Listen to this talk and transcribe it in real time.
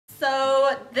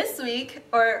So this week,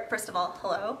 or first of all,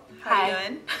 hello. How are you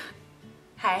doing?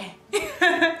 Hi.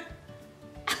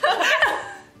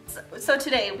 So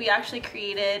today we actually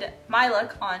created my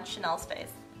look on Chanel's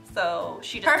face. So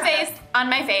she just her face on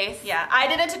my face. Yeah, I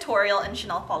did a tutorial and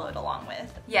Chanel followed along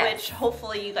with. Yes. Which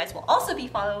hopefully you guys will also be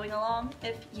following along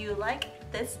if you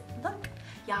like this look.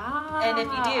 Yeah. And if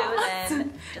you do,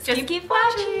 then just keep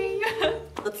watching.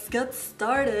 Let's get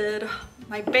started.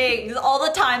 My bangs, all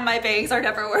the time my bangs are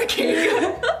never working.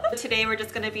 Today we're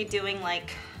just gonna be doing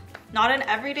like, not an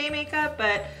everyday makeup,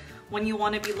 but when you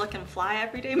wanna be looking fly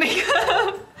everyday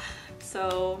makeup.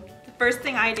 So the first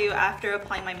thing I do after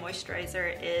applying my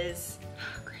moisturizer is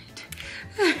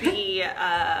the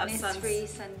Mist-free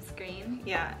sunscreen.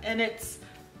 Yeah, and it's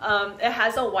it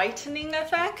has a whitening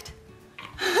effect.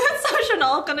 So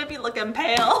Chanel's gonna be looking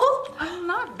pale. I'm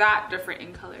not that different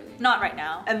in color. Not right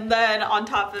now. And then on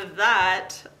top of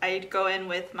that, I'd go in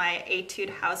with my Etude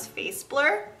House Face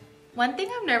Blur. One thing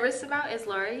I'm nervous about is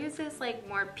Laura uses like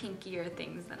more pinkier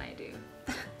things than I do.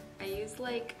 I use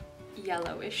like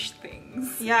yellowish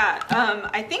things. Yeah,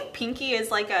 I think pinky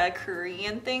is like a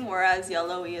Korean thing, whereas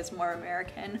yellowy is more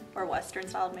American or Western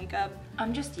styled makeup.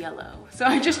 I'm just yellow, so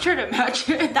I just try to match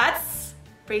it. That's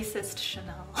racist,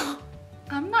 Chanel.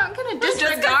 I'm not gonna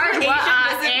disregard what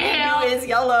I am. You is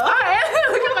yellow.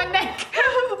 Look at my neck.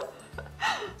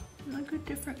 Like a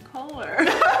different color.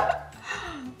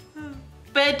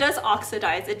 But it does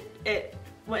oxidize. It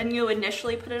when you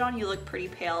initially put it on, you look pretty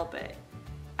pale, but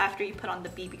after you put on the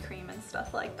BB cream and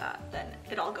stuff like that, then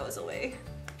it all goes away.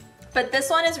 But this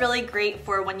one is really great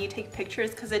for when you take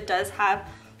pictures because it does have,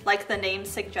 like the name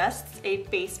suggests, a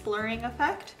face blurring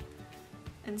effect.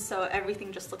 And so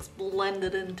everything just looks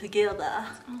blended in together.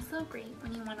 It's also great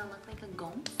when you want to look like a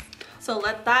ghost. So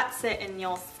let that sit in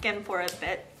your skin for a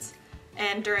bit.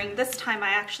 And during this time, I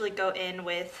actually go in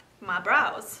with my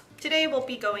brows. Today we'll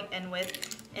be going in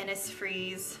with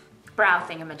Innisfree's brow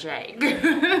thingamajig.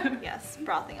 Yes,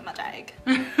 brow thingamajig.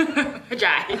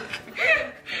 Majig.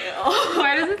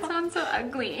 Why does it sound so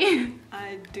ugly?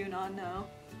 I do not know.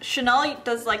 Chanel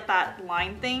does like that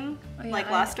line thing, oh, yeah,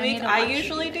 like last week. I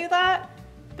usually do that,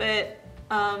 but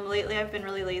lately I've been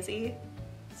really lazy.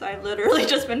 So I've literally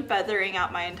just been feathering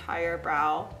out my entire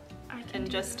brow and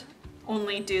just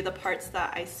only do the parts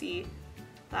that I see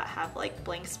that have like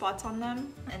blank spots on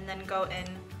them, and then go in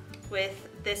with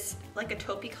this like a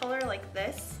taupey color like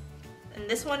this. And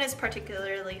this one is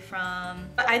particularly from,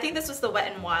 I think this was the Wet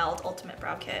n Wild Ultimate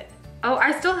Brow Kit. Oh,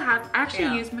 I still have,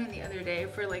 actually used mine the other day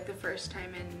for like the first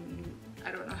time in,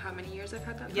 I don't know how many years I've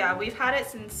had that. Yeah, we've had it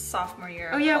since sophomore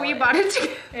year. Oh yeah, we bought it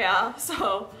together. Yeah,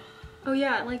 so. Oh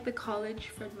yeah, like the college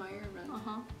Fred Meyer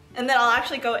run. And then I'll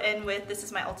actually go in with, this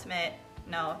is my ultimate,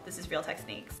 no, this is Real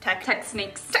Techniques.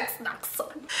 Techniques.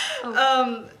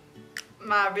 Oh.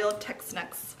 My Real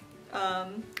Techniques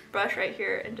brush right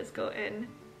here and just go in.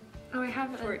 Oh, I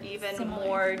have for even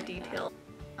more detail.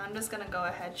 I'm just gonna go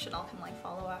ahead. Chanel can like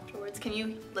follow afterwards. Can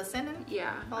you listen? And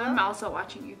yeah, follow? I'm also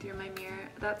watching you through my mirror.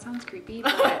 That sounds creepy,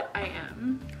 but I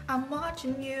am. I'm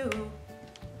watching you.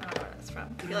 I don't know where that's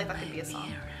from. I feel like that could be a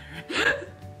song.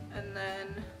 And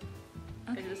then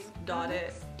I just dot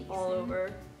it all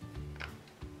over.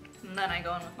 And then I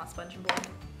go in with my sponge and blend.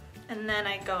 And then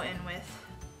I go in with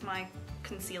my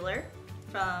concealer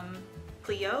from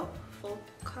Clio Full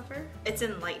Cover. It's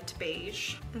in light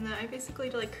beige. And then I basically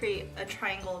like create a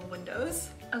triangle of windows.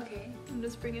 Okay. And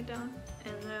just bring it down.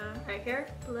 And right here,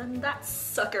 blend that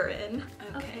sucker in.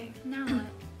 Okay, now what?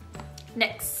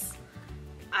 NYX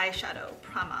eyeshadow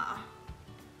Prama.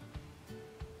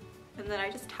 And then I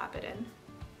just tap it in.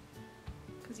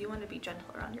 Because you want to be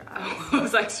gentle around your eyes. Oh, I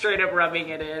was like straight up rubbing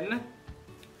it in.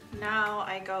 Now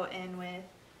I go in with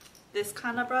this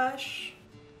kind of brush.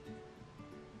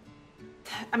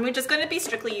 I'm just going to be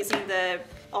strictly using the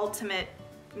Ultimate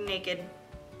Naked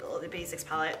Basics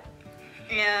palette.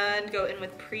 And go in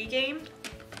with Pre-Game.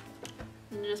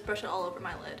 And just brush it all over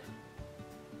my lid.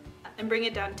 And bring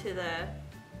it down to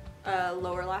the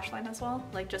lower lash line as well.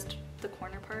 Like just the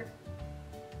corner part.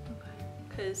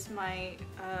 Because my,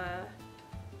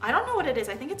 I don't know what it is.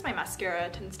 I think it's my mascara.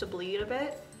 It tends to bleed a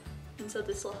bit. And so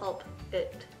this will help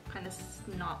it kind of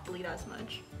not bleed as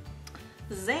much.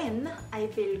 Then I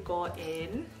will go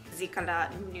in the color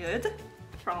Nude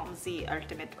from the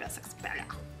Ultimate Basics palette.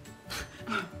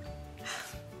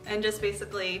 And just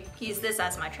basically use this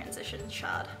as my transition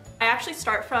shade. I actually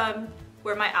start from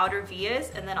where my outer V is,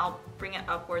 and then I'll bring it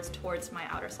upwards towards my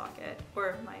outer socket,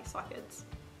 or my sockets.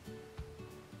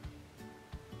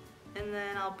 And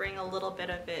then I'll bring a little bit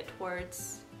of it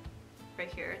towards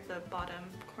right here, the bottom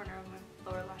corner of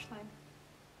my lower lash line.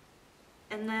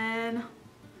 And then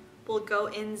we'll go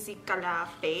in the color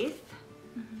Faith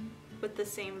with the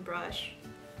same brush,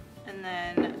 and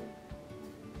then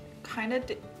kind of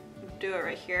do it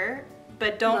right here,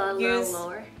 but don't use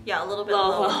lower. Yeah, a little bit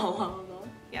lower.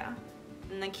 Yeah,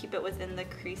 and then keep it within the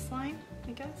crease line,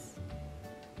 I guess.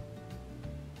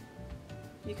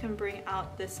 You can bring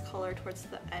out this color towards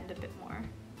the end a bit more,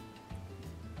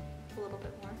 a little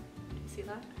bit more. Do you see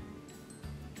that?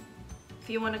 If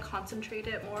you want to concentrate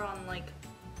it more on like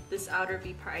this outer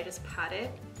V part, I just pat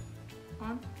it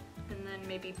on, and then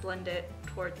maybe blend it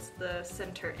towards the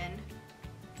center in.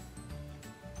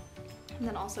 And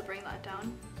then also bring that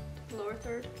down to the lower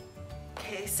third.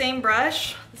 Okay, same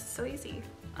brush. This is so easy.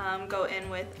 Go in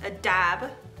with a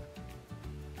dab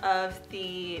of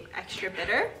the extra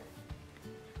bitter.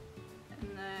 And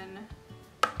then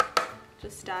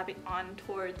just dab it on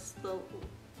towards the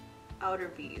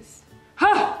outer V's.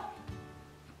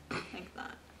 Like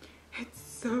that. It's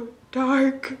so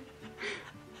dark.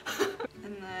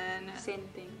 And then same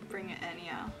thing. Bring it in,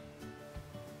 yeah.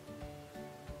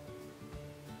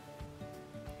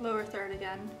 Lower third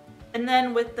again. And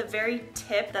then with the very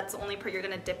tip, that's the only part you're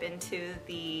gonna dip into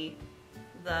the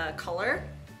color,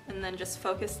 and then just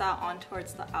focus that on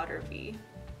towards the outer V.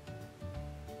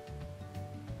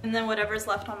 And then whatever's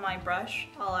left on my brush,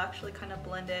 I'll actually kind of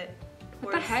blend it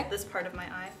towards this part of my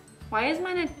eye. Why is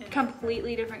mine a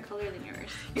completely different color than yours?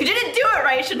 You didn't do it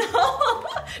right, Chanel.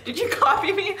 Did you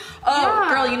copy me? Oh, yeah.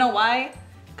 Girl, you know why?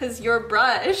 Because your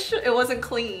brush, it wasn't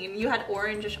clean. You had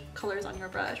orange colors on your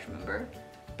brush, remember?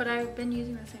 But I've been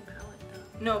using the same palette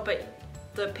though. No, but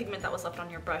the pigment that was left on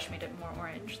your brush made it more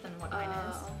orange than what mine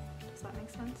is. Does that make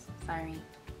sense? Sorry.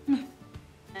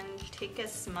 And take a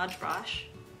smudge brush,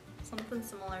 something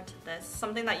similar to this,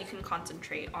 something that you can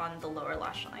concentrate on the lower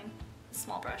lash line. A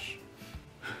small brush.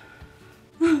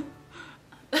 I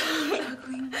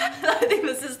think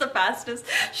this is the fastest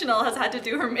Chanel has had to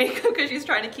do her makeup because she's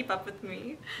trying to keep up with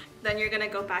me. Then you're gonna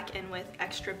go back in with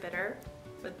extra bitter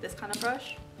with this kind of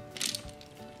brush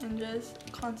and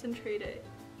just concentrate it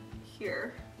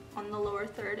here on the lower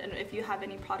third, and if you have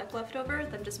any product left over,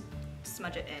 then just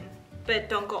smudge it in, but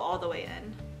don't go all the way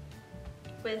in.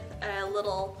 With a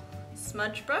little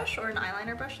smudge brush or an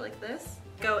eyeliner brush like this,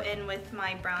 go in with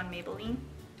my brown Maybelline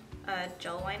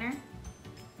gel liner,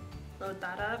 load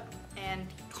that up, and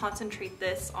concentrate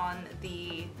this on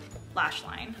the lash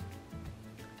line.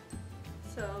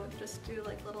 So just do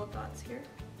like little dots here.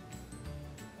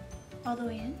 All the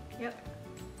way in? Yep.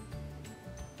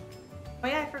 Oh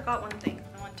yeah, I forgot one thing.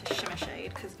 I want to shimmer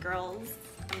shade because girls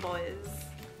and boys,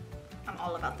 I'm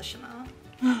all about the shimmer.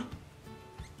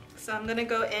 So I'm gonna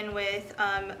go in with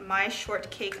my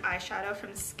Shortcake eyeshadow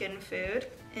from Skin Food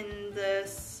in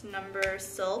this number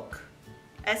Silk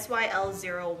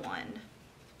SYL01.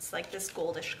 It's like this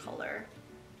goldish color.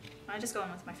 I just go in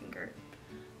with my finger.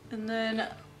 And then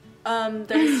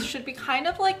there should be kind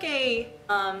of like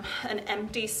an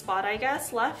empty spot, I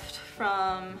guess, left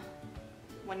from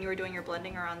when you were doing your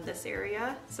blending around this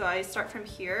area. So I start from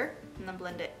here and then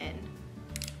blend it in.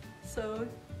 So,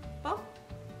 well,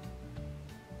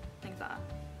 like that.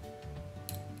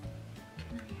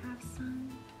 Can I have some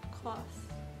cloth?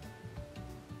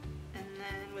 And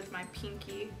then with my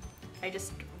pinky, I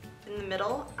just, in the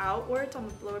middle, outwards on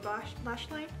the lower lash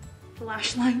line.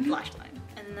 Lash line. Lash line.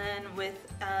 And then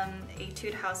with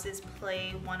Etude House's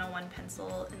Play 101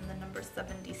 pencil in the number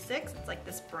 76, it's like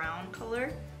this brown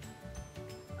color.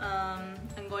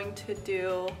 I'm going to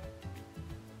do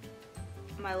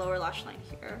my lower lash line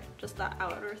here, just that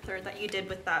outer third that you did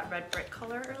with that red brick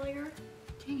color earlier.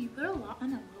 Dang, you put a lot on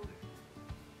the lower.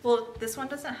 Well, this one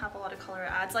doesn't have a lot of color.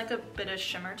 It adds like a bit of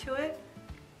shimmer to it.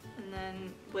 And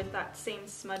then with that same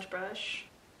smudge brush,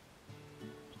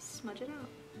 just smudge it out.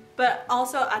 But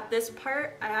also at this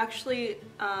part, I actually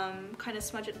kind of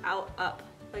smudge it out up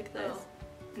like this. Oh.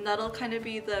 And that'll kind of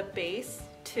be the base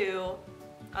to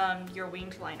your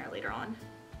winged liner later on.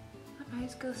 My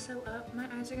eyes go so up. My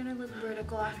eyes are gonna look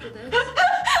vertical after this.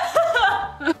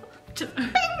 Just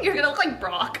bing, you're gonna look like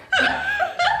Brock.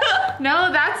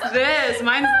 No, that's this.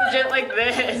 Mine's legit like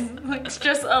this. Like it's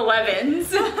just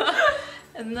 11s.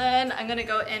 And then I'm gonna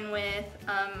go in with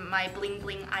my Bling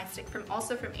Bling eye stick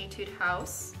also from Etude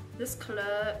House. This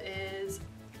color is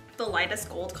the lightest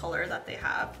gold color that they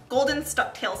have. Golden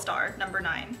Tail Star, number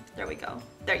 9. There we go.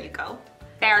 There you go.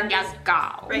 There you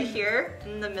go. Right here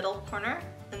in the middle corner,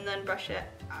 and then brush it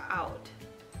out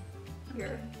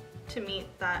here to meet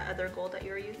that other gold that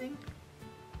you were using.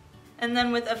 And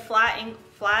then with a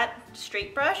flat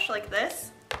straight brush like this,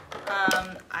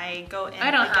 I go in. I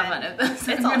don't have one of those.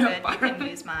 It's all good. You can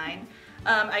use mine.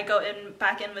 I go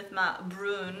back in with my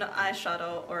Brune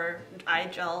eyeshadow or eye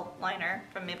gel liner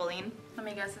from Maybelline. Let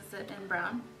me guess, is it in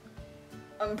brown?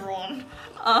 Brown.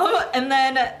 And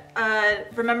then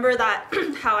remember that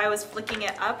how I was flicking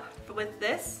it up with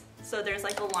this? So there's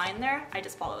like a line there. I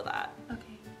just follow that.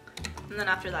 Okay. And then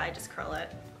after that, I just curl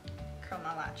it. Curl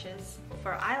my lashes.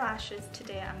 For eyelashes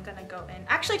today, I'm gonna go in.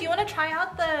 Actually, do you want to try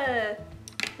out the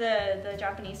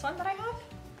Japanese one that I have?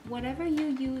 Whatever you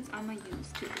use, I'ma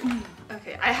use too.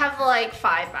 Okay, I have like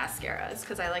 5 mascaras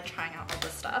because I like trying out all the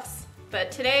stuffs.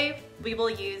 But today we will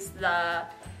use the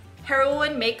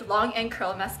Heroine Make Long and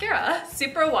Curl Mascara.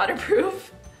 Super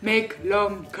waterproof. Make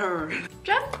long curl.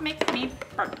 Just make me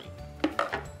pretty.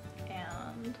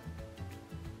 And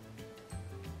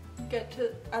get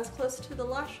to as close to the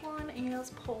lash line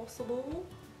as possible.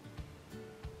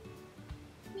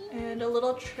 And a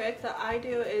little trick that I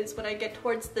do is when I get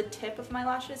towards the tip of my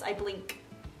lashes, I blink.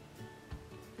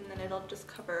 And then it'll just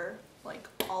cover like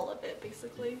all of it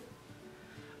basically.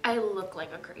 I look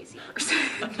like a crazy person.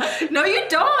 No, you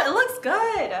don't. It looks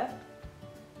good.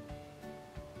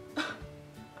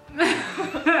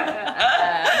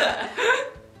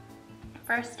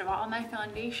 First of all, my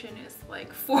foundation is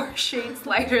like 4 shades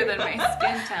lighter than my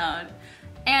skin tone.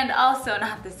 And also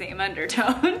not the same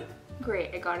undertone.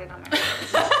 Great, I got it on my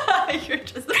face. You're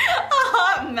just a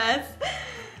hot mess.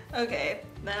 Okay,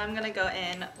 then I'm gonna go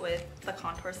in with the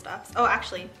contour stuff. Oh,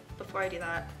 actually, before I do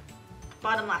that,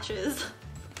 bottom lashes.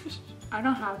 I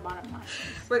don't have bottom lashes.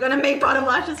 We're gonna make bottom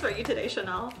lashes for you today,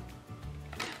 Chanel.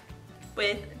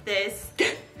 With this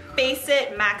Face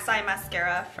It Max Eye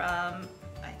Mascara from,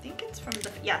 I think it's from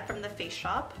the Face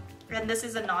Shop. And this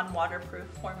is a non-waterproof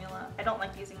formula. I don't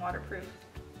like using waterproof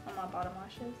on my bottom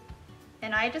lashes.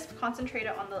 And I just concentrate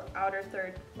it on the outer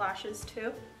third lashes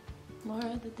too.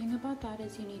 Laura, the thing about that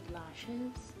is you need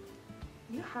lashes.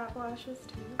 You have lashes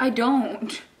too? I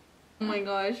don't. Oh my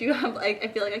gosh, you have like, I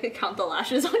feel like I could count the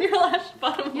lashes on your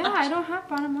bottom Yeah, lash. I don't have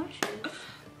bottom lashes.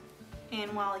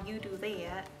 And while you do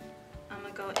that, I'm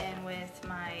gonna go in with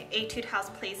my Etude House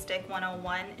Play Stick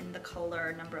 101 in the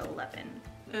color number 11.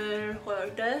 And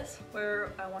like this,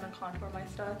 where I want to contour my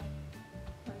stuff.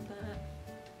 Like that.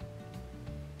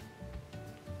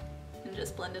 And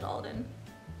just blend it all in.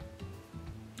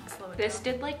 Slow it This down.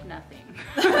 did like nothing.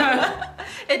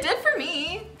 It did for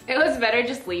me. It was better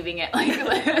just leaving it like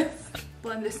this.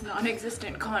 Blend this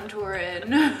non-existent contour in,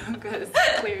 because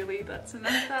clearly that's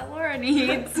enough that Laura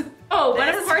needs. Oh,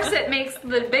 but of course it makes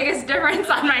the biggest difference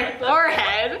on my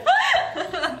forehead.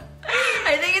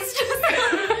 I think it's just I'm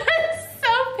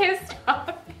so pissed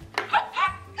off.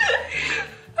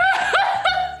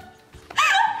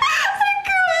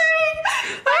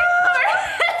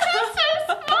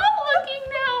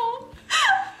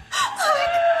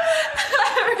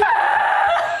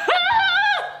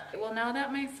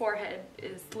 Forehead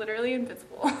is literally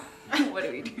invisible. What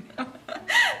do we do now?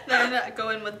 Then go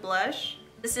in with blush.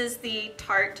 This is the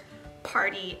Tarte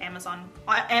Party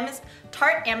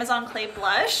Tarte Amazon Clay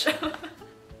Blush.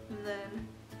 And then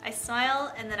I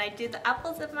smile and then I do the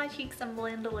apples of my cheeks and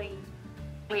blend away.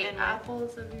 Wait, and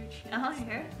apples of your cheeks?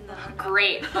 Here.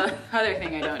 Great. Other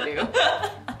thing I don't do.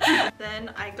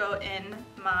 Then I go in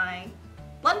my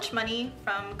Lunch Money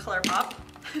from ColourPop.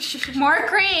 More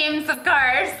creams, of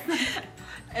course.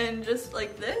 And just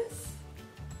like this.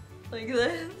 Like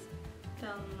this.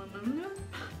 Down.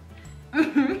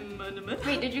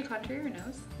 Wait, did you contour your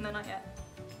nose? No, not yet.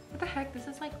 What the heck? This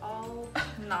is like all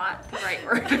not the right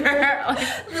order.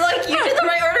 Like you did the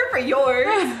right order for yours.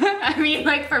 I mean,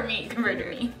 like for me compared to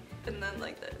me. And then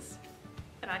like this.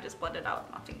 And I just blend it out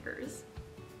with my fingers.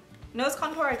 Nose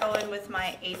contour, I go in with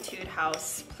my Etude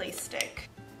House Play Stick.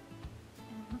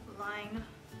 And line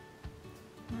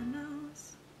my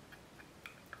nose.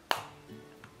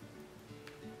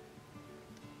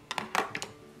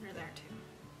 Under there too.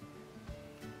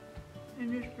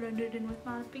 And just blend it in with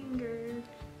my fingers.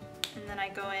 And then I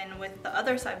go in with the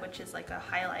other side, which is like a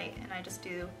highlight, and I just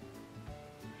do,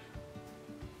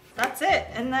 that's it.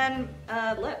 And then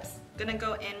lips. Gonna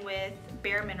go in with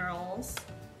Bare Minerals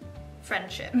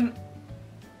Friendship.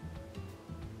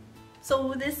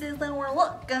 So this is our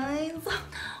look, guys.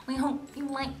 We hope you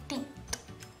liked it.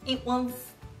 It was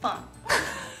fun.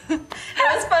 It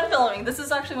was fun filming. This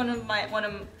is actually one of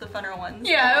the funner ones.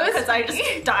 Yeah, it was because I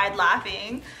just died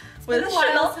laughing. With It's been a while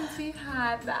Chanel. since we've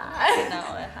had that.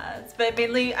 No, it has. But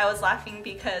mainly I was laughing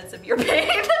because of your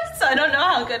pain. So I don't know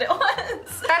how good it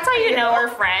was. That's how you know we're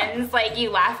friends. Like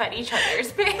you laugh at each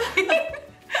other's pain.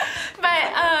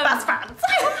 But Best friends.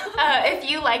 if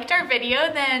you liked our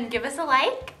video, then give us a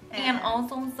like and And-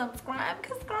 also subscribe.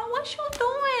 Cause girl, what you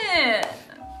doing?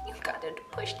 You gotta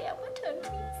push that button,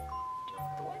 please.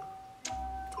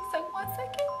 1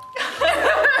 second.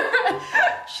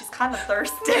 She's kind of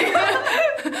thirsty.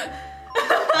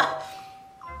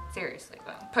 Seriously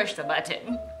though, push the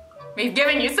button. We've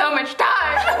given you so much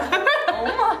time.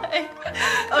 Oh my. Okay,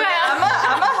 I'm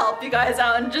gonna help you guys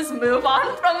out and just move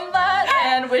on from that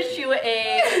and wish you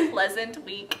a pleasant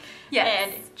week. Yes.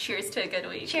 And cheers to a good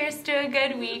week. Cheers to a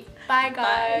good week. Bye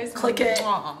guys. Bye. Click it.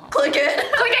 Aww. Click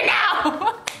it. Click it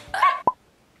now.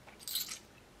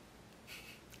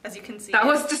 As you can see. That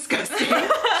was disgusting.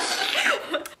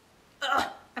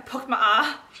 I poked my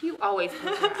eye. You always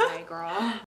poke your eye, girl.